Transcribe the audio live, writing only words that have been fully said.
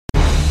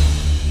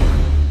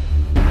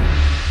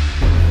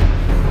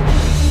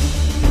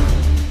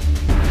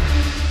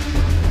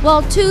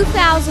Well,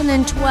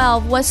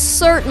 2012 was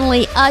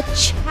certainly a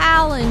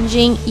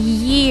challenging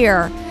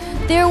year.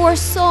 There were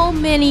so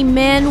many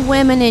men,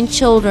 women, and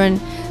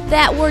children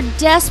that were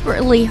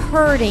desperately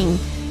hurting,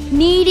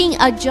 needing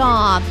a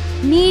job,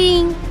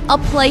 needing a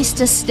place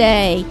to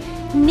stay,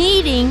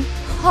 needing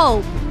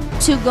hope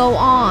to go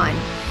on.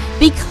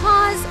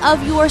 Because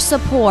of your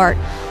support,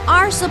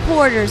 our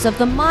supporters of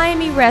the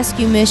Miami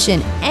Rescue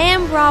Mission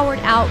and Broward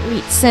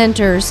Outreach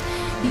Centers,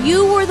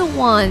 you were the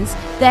ones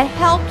that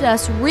helped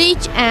us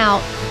reach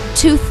out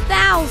to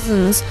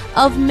thousands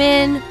of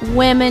men,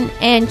 women,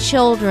 and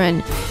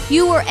children.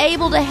 You were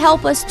able to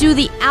help us do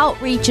the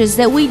outreaches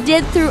that we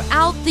did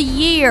throughout the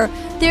year.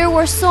 There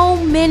were so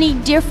many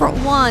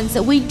different ones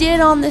that we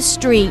did on the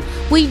street,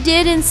 we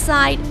did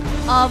inside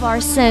of our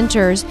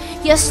centers.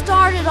 You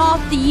started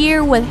off the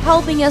year with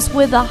helping us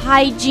with the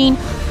Hygiene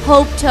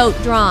Hope Tote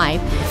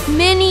Drive.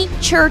 Many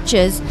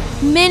churches,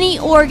 many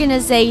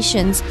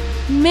organizations,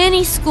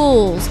 many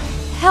schools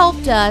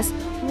helped us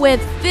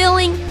with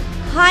filling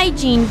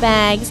hygiene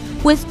bags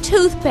with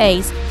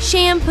toothpaste,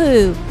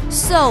 shampoo,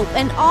 soap,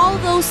 and all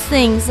those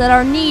things that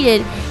are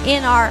needed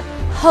in our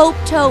Hope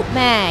Tote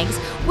bags.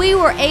 We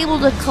were able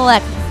to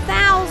collect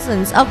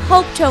thousands of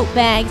Hope Tote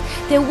bags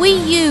that we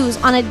use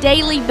on a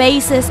daily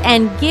basis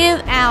and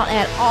give out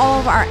at all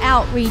of our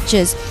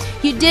outreaches.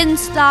 You didn't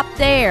stop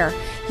there.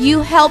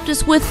 You helped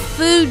us with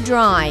food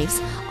drives.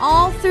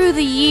 All through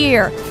the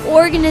year,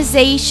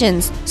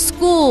 organizations,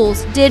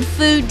 schools did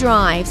food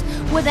drives.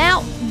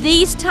 Without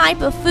these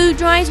type of food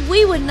drives,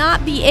 we would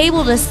not be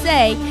able to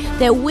say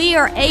that we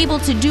are able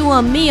to do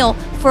a meal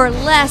for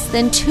less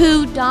than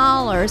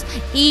 $2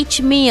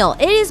 each meal.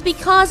 It is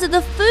because of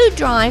the food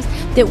drives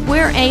that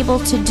we're able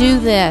to do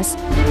this.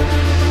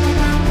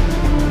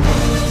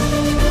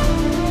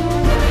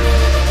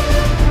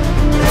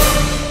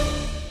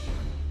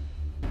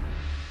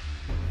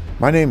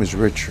 My name is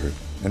Richard,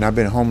 and I've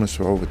been homeless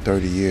for over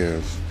 30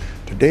 years.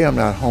 Today I'm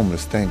not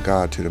homeless, thank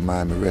God, to the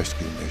Miami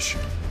Rescue Mission.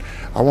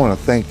 I want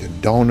to thank the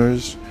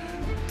donors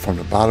from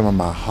the bottom of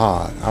my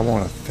heart. I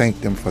want to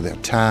thank them for their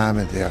time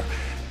and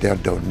their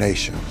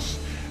donations.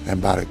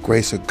 And by the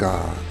grace of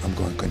God, I'm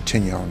going to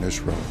continue on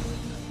this road.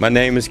 My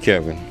name is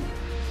Kevin.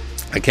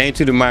 I came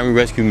to the Miami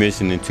Rescue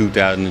Mission in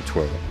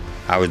 2012.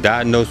 I was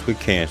diagnosed with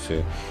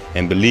cancer,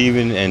 and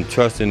believing and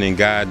trusting in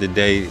God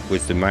today,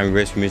 which the Miami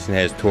Rescue Mission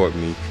has taught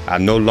me, I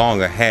no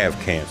longer have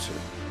cancer.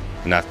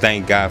 And I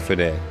thank God for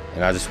that.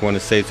 And I just want to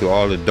say to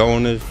all the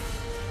donors,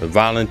 the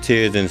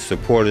volunteers and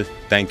supporters,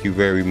 thank you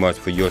very much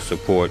for your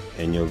support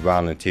and your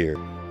volunteer.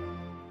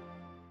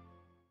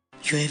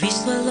 Yo he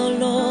visto el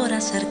dolor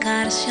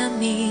acercarse a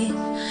mí,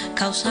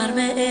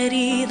 causarme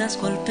heridas,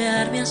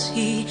 golpearme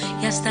así,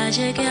 y hasta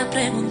llegué a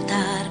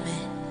preguntarme,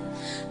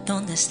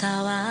 ¿dónde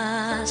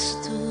estabas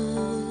tú?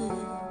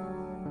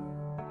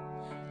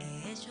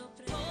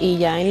 Y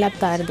ya en la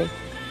tarde,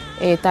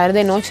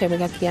 tarde-noche,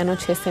 porque aquí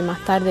anochece más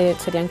tarde,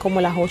 serían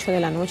como las 8 de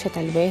la noche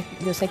tal vez,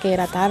 yo sé que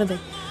era tarde.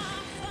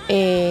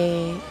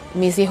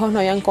 Mis hijos no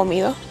habían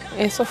comido,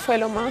 eso fue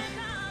lo más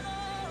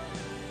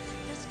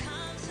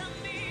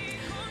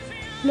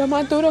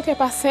duro que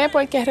pasé,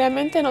 porque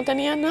realmente no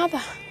tenía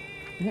nada.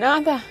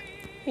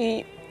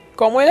 Y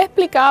como él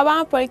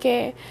explicaba,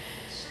 porque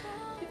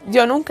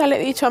yo nunca le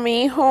he dicho a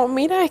mi hijo,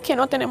 mira, es que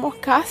no tenemos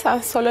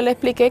casa, solo le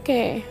expliqué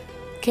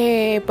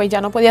que pues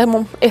ya no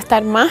podíamos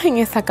estar más en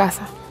esa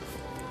casa.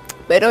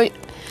 Pero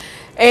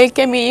el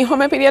que mi hijo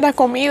me pidiera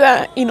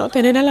comida y no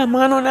tener a la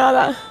mano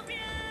nada,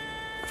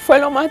 fue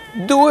lo más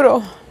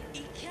duro.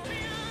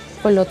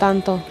 Por lo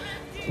tanto,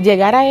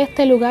 llegar a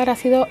este lugar ha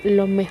sido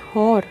lo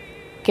mejor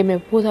que me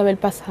pudo haber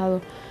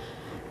pasado.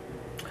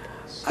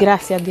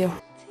 Gracias, Dios.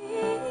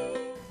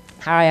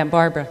 Hi, I'm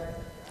Barbara.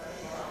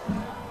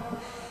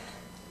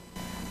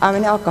 I'm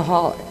an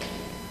alcoholic.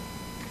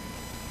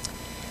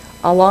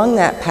 Along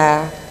that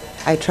path,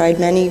 I tried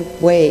many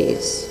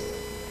ways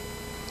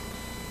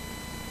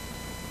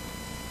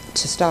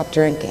to stop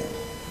drinking.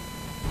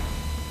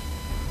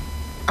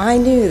 I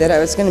knew that I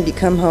was going to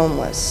become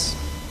homeless.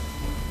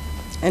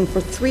 And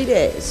for 3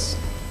 days,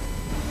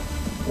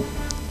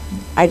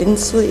 I didn't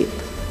sleep.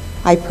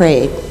 I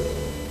prayed.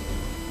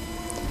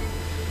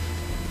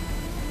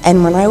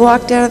 And when I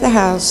walked out of the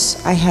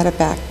house, I had a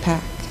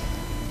backpack.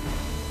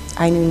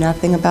 I knew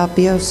nothing about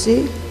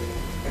BOC.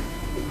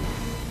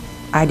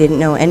 I didn't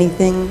know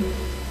anything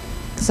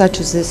such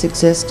as this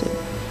existed.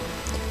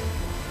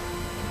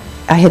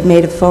 I had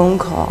made a phone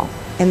call,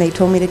 and they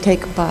told me to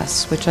take a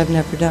bus, which I've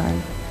never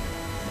done.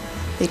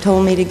 They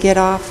told me to get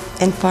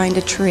off and find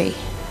a tree.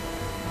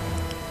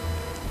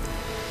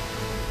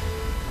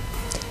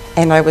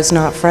 And I was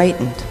not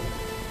frightened.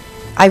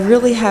 I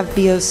really have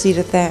BOC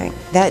to thank.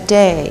 That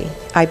day,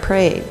 I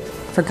prayed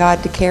for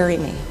God to carry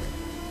me.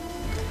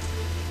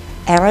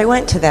 And I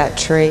went to that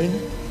tree,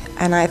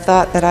 and I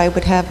thought that I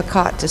would have a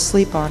cot to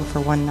sleep on for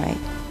one night.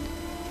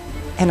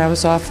 And I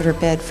was offered a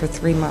bed for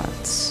 3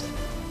 months.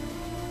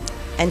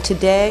 And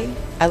today,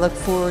 I look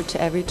forward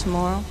to every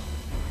tomorrow.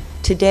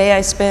 Today,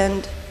 I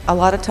spend a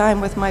lot of time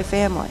with my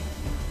family.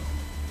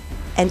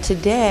 And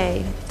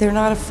today, they're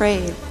not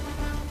afraid.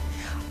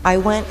 I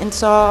went and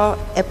saw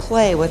a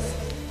play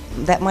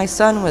that my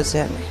son was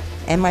in,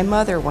 and my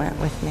mother went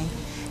with me.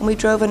 And we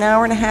drove an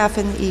hour and a half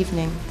in the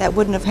evening. That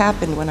wouldn't have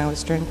happened when I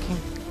was drinking.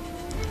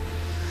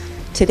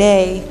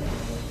 Today,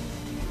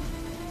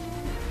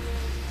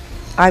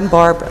 I'm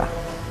Barbara.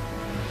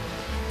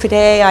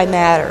 Today, I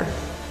matter.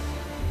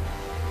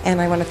 And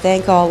I want to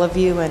thank all of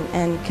you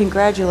and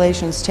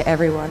congratulations to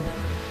everyone.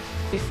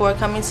 Before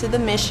coming to the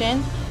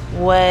mission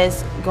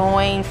was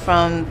going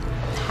from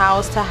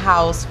house to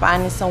house,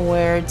 finding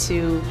somewhere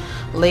to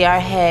lay our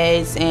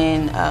heads,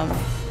 and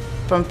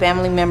from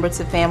family member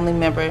to family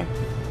member.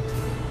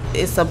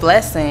 It's a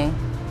blessing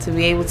to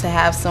be able to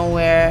have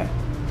somewhere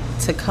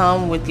to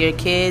come with your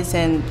kids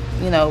and,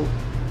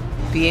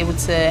 be able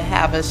to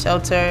have a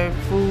shelter,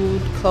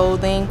 food,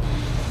 clothing,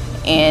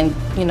 and,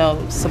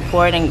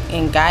 support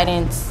and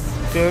guidance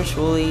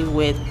spiritually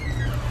with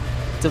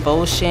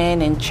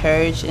devotion and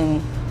church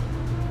and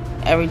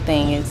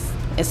everything.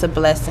 It's a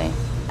blessing.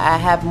 I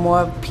have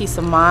more peace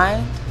of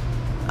mind,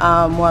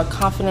 more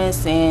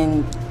confidence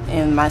in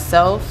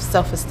myself,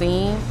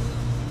 self-esteem,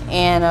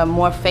 and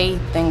more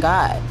faith in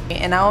God.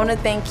 And I want to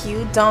thank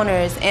you,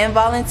 donors and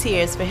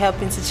volunteers, for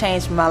helping to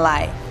change my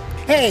life.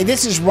 Hey,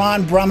 this is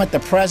Ron Brummett, the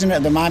president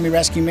of the Miami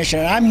Rescue Mission,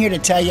 and I'm here to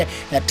tell you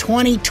that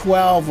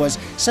 2012 was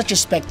such a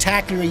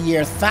spectacular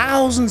year.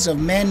 Thousands of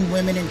men,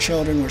 women, and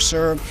children were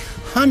served.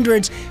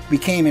 Hundreds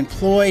became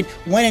employed,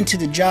 went into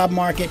the job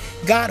market,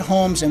 got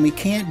homes, and we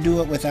can't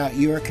do it without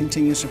your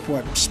continued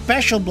support.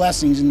 Special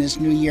blessings in this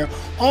new year.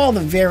 All the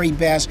very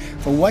best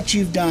for what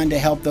you've done to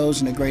help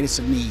those in the greatest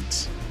of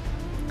needs.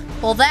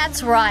 Well,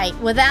 that's right.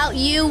 Without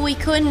you, we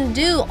couldn't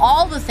do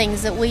all the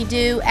things that we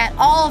do at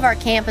all of our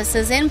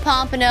campuses in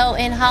Pompano,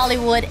 in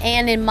Hollywood,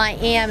 and in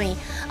Miami.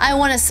 I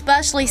want to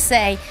especially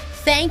say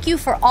thank you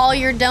for all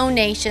your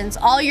donations,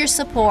 all your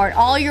support,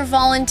 all your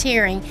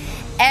volunteering.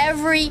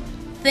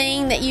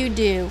 Everything that you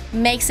do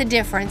makes a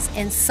difference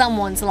in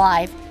someone's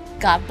life.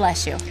 God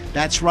bless you.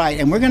 That's right.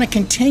 And we're going to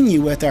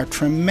continue with our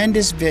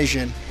tremendous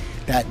vision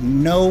that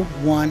no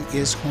one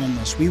is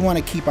homeless. We want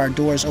to keep our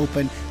doors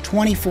open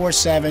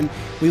 24/7.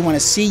 We want to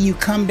see you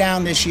come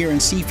down this year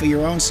and see for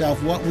your own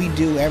self what we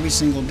do every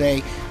single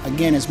day.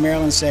 Again, as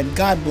Marilyn said,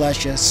 God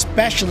bless you,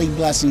 especially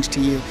blessings to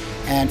you.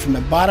 And from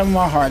the bottom of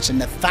our hearts and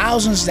the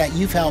thousands that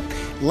you've helped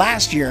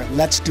last year,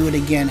 let's do it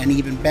again and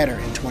even better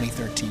in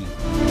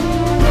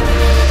 2013.